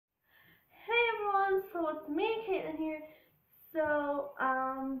so it's me, Caitlin here. So,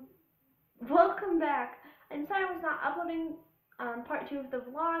 welcome back. I'm sorry I was not uploading part 2 of the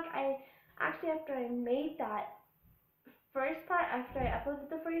vlog. After I made that first part, after I uploaded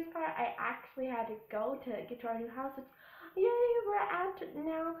the first part, I actually had to go to get to our new house. Yay, we're at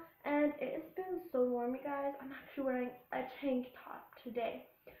now, and it's been so warm, you guys. I'm actually wearing a tank top today.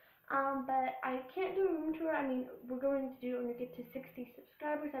 But I can't do a room tour. I mean, we're going to do it when we get to 60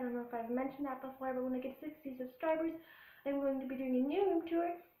 subscribers. I don't know if I've mentioned that before, but when I get 60 subscribers, I'm going to be doing a new room tour.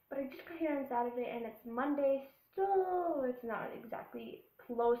 But I just got here on Saturday, and it's Monday, so it's not exactly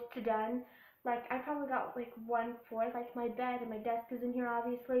close to done. Like, I probably got like 1/4, like my bed and my desk is in here,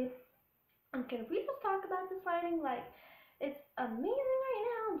 obviously. And can we just talk about this lighting? Like, it's amazing right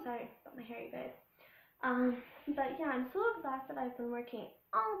now. I'm sorry about my hair, you guys. But yeah, I'm so exhausted. I've been working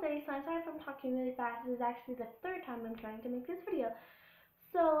all day, so I'm sorry if I'm talking really fast. This is actually the third time I'm trying to make this video.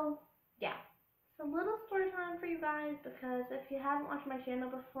 So yeah, it's a little story time for you guys, because if you haven't watched my channel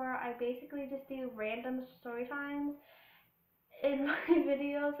before, I basically just do random story times in my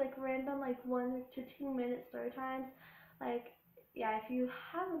videos, like random, like 1 to 2 minute story times. Like, yeah, if you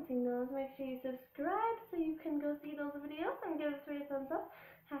haven't seen those, make sure you subscribe so you can go see those videos and give this video a thumbs up.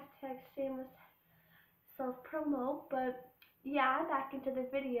 Hashtag shameless self-promo. But yeah, back into the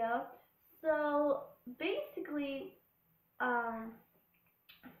video. So basically,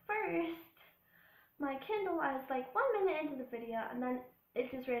 first, my Kindle, I was like 1 minute into the video, and then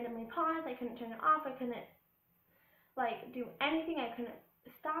it just randomly paused. I couldn't turn it off. I couldn't like do anything. I couldn't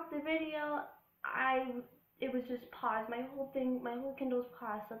stop the video. It was just paused. My whole Kindle was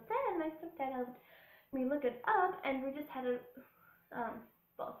paused. So then my stepdad helped me look it up, and we just had to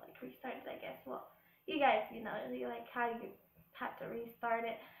both like restart it, I guess. Well, you guys, like how you have to restart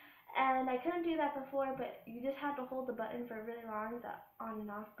it. And I couldn't do that before, but you just had to hold the button for really long, the on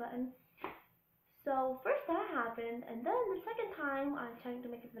and off button. So first that happened, and then the second time I was trying to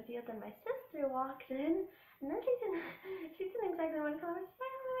make a video, then my sister walked in, and then she didn't exactly want to come. She's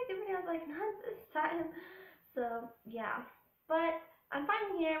like, I'm gonna make a video. I was like, not this time. So yeah, but I'm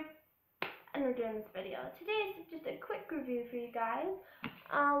finally here, and we're doing this video. Today is just a quick review for you guys.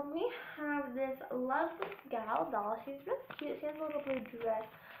 We have this lovely gal doll. She's really cute. She has a little blue dress.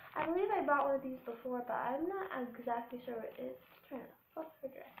 I believe I bought one of these before, but I'm not exactly sure what it is. Just trying to flip her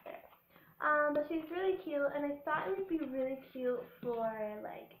dress there. But she's really cute, and I thought it would be really cute for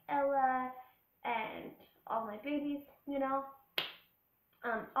like Ella and all my babies,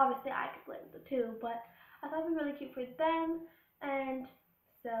 Obviously I could play with the two, but I thought it would be really cute for them, and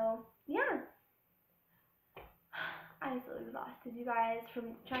so yeah. I'm so exhausted, you guys,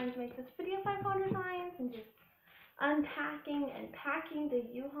 from trying to make this video 500 times, and just unpacking and packing the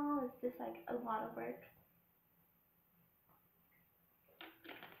U-Haul is just like a lot of work.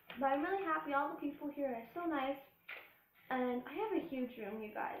 But I'm really happy. All the people here are so nice, and I have a huge room,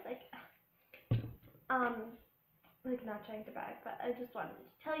 you guys. Like not trying to brag, but I just wanted to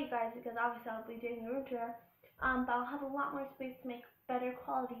tell you guys, because obviously I'll be doing a room tour. But I'll have a lot more space to make better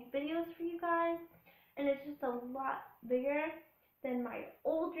quality videos for you guys, and it's just a lot bigger than my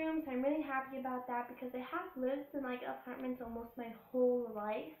old room, so I'm really happy about that, because I have lived in like apartments almost my whole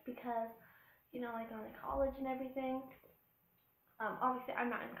life, because like going to college and everything. Obviously I'm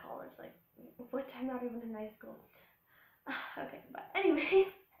not in college, like, which I'm not even in high school. Okay, but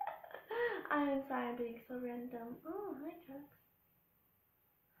anyways, I'm sorry I'm being so random. Oh, hi Chucks.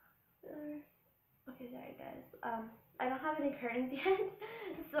 Okay, sorry guys. I don't have any curtains yet,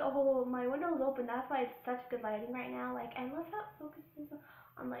 so my window is open. That's why it's such good lighting right now. Like, I love how it focuses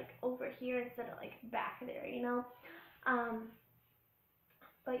on like over here instead of like back there,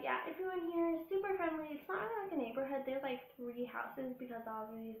 But yeah, everyone here is super friendly. It's not really like a neighborhood. There's like 3 houses, because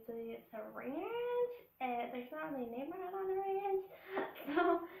obviously it's a ranch, and there's not really a neighborhood on a ranch.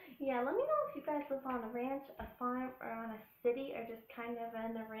 So yeah, let me know if you guys live on a ranch, a farm, or on a city, or just kind of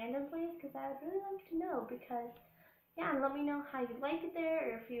in a random place, because I would really like to know. Because yeah, and let me know how you like it there,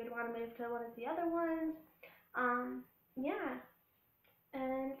 or if you would want to move to one of the other ones. Yeah,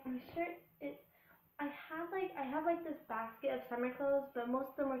 and I'm sure I have like this basket of summer clothes, but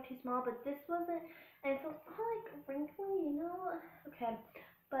most of them were too small, but this wasn't, and so it's all like wrinkly, Okay,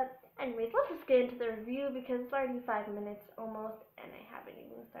 but anyways, let's just get into the review, because it's already 5 minutes almost, and I haven't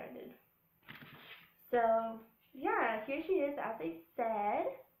even started. So yeah, here she is, as I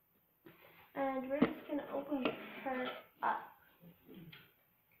said, and we're just gonna open her up.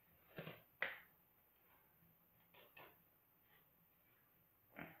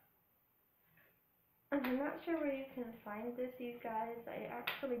 I'm not sure where you can find this, you guys. I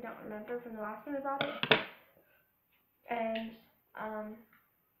actually don't remember from the last time I bought it. And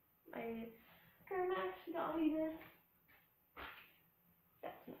I Grandma actually got me this.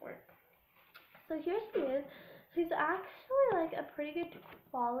 That didn't work. So here she is. She's actually like a pretty good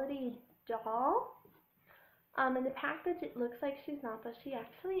quality doll. In the package it looks like she's not, but she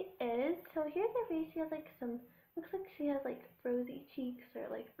actually is. So here's her face. She has like some, looks like she has like rosy cheeks or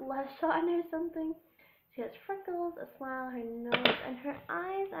like blush on or something. She has freckles, a smile, her nose, and her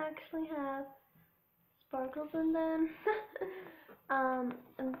eyes actually have sparkles in them.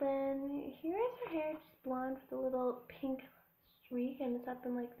 And then here is her hair, just blonde with a little pink streak, and it's up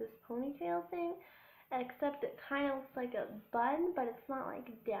in like this ponytail thing. Except it kind of looks like a bun, but it's not like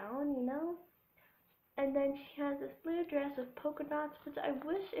down, you know? And then she has this blue dress with polka dots, which I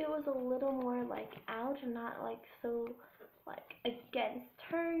wish it was a little more like out and not like so like against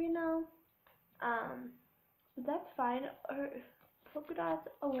her, you know? That's fine. Her polka dots,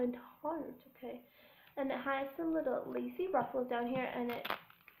 oh, and hearts, okay. And it has some little lacy ruffles down here, and it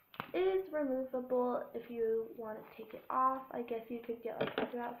is removable if you want to take it off. I guess you could get like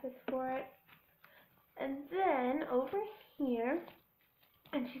other outfits for it. And then over here,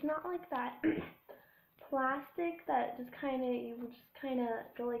 and she's not like that plastic that just kind of, you just kind of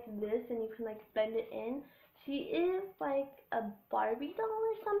go like this and you can like bend it in. She is like a Barbie doll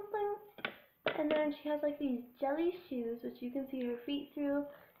or something. And then she has like these jelly shoes, which you can see her feet through,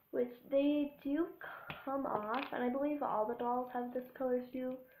 which they do come off, and I believe all the dolls have this color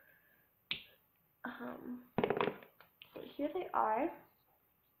shoe. But here they are.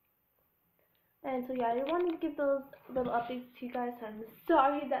 And so yeah, I wanted to give those little updates to you guys. I'm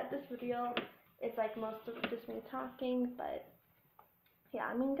sorry that this video is like most of just me talking, but yeah,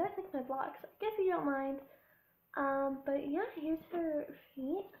 I mean, you guys like my vlogs, so I guess you don't mind. But yeah, here's her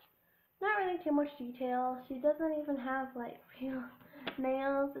feet. Not really too much detail. She doesn't even have like real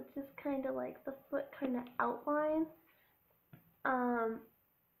nails. It's just kind of like the foot kind of outline.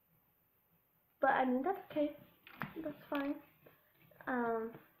 But I mean, that's okay. That's fine.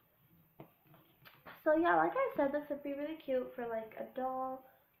 So yeah, like I said, this would be really cute for like a doll.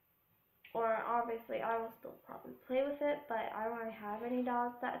 Or obviously, I will still probably play with it, but I don't really have any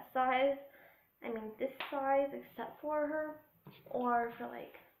dolls that size. I mean, this size, except for her. Or for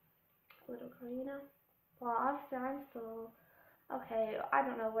like little Karina. Well, obviously I'm still, okay, I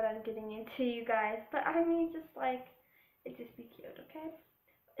don't know what I'm getting into, you guys, but I mean, just like, it'd just be cute, okay?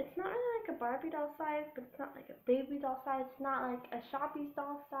 It's not really like a Barbie doll size, but it's not like a baby doll size, it's not like a Shoppy's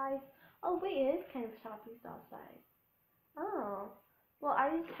doll size. Oh wait, it is kind of Shoppy's doll size. Oh, well,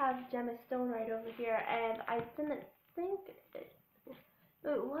 I just have Gemma Stone right over here, and I didn't think it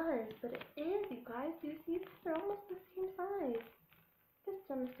was, but it is, you guys. You see, they're almost the same size. This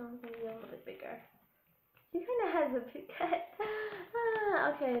Gemma Stone's maybe a little bit bigger. She kind of has a big head.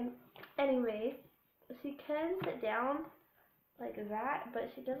 Okay, anyways, she can sit down like that,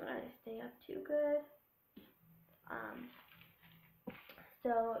 but she doesn't really stay up too good.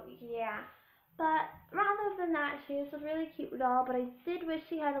 So yeah, but rather than that, she is a really cute doll, but I did wish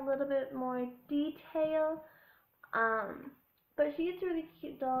she had a little bit more detail. But she's a really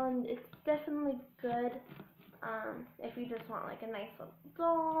cute doll, and it's definitely good if you just want like a nice little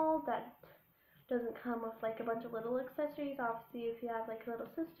doll that doesn't come with like a bunch of little accessories. Obviously, if you have like a little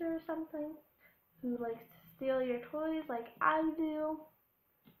sister or something who likes to steal your toys like I do.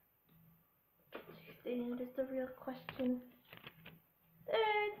 She's stating just a real question.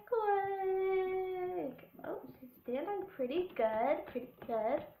 Earthquake! Oh, she's standing pretty good.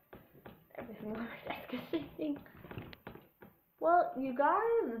 Everything on her desk is shaking. Well, you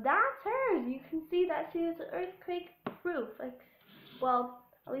guys, that's hers. You can see that she is earthquake proof. Like, well,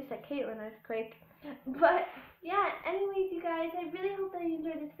 at least at Caitlin earthquake. But yeah, anyways, you guys, I really hope that you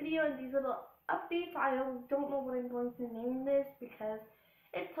enjoyed this video and these little updates. I don't know what I'm going to name this because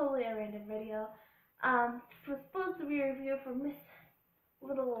it's totally a random video. This was supposed to be a review for Miss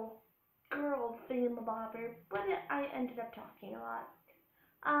Little Girl Thingamabobber, but I ended up talking a lot.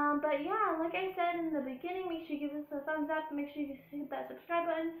 But yeah, like I said in the beginning, make sure you give us a thumbs up, make sure you hit that subscribe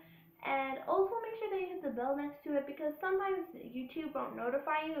button, and also make sure that you hit the bell next to it, because sometimes YouTube won't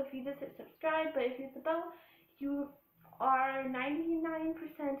notify you if you just hit subscribe, but if you hit the bell, you are 99%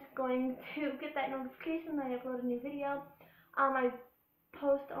 going to get that notification when I upload a new video. I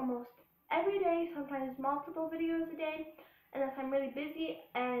post almost every day, sometimes multiple videos a day, unless I'm really busy,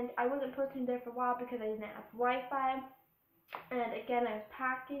 and I wasn't posting there for a while because I didn't have Wi-Fi. And again, I was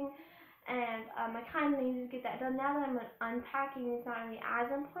packing, and I kind of needed to get that done. Now that I'm unpacking, it's not really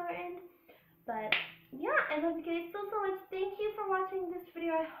as important. But yeah, I love you guys so much. Thank you for watching this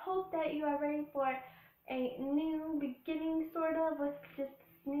video. I hope that you are ready for a new beginning, sort of, with just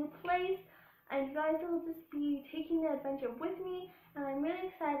this new place. And you guys will just be taking the adventure with me, and I'm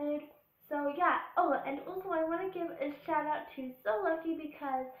really excited. So yeah. Oh, and also I want to give a shout out to So Lucky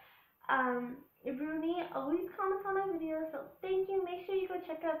because Rooney always comments on my videos, so thank you. Make sure you go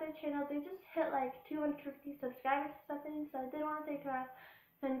check out their channel. They just hit like 250 subscribers or something, so I did want to say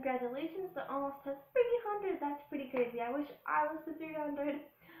congratulations. They're almost at 300. That's pretty crazy. I wish I was the 300.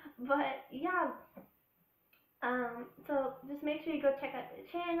 But yeah, so just make sure you go check out their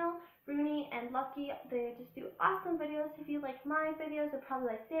channel. Rooney and Lucky, they just do awesome videos. If you like my videos, they're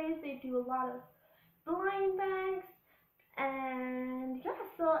probably like theirs. They do a lot of blind bags. And yeah,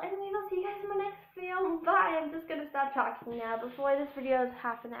 so anyways, I'll see you guys in my next video. Bye. I'm just gonna stop talking now before this video is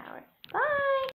half an hour. Bye.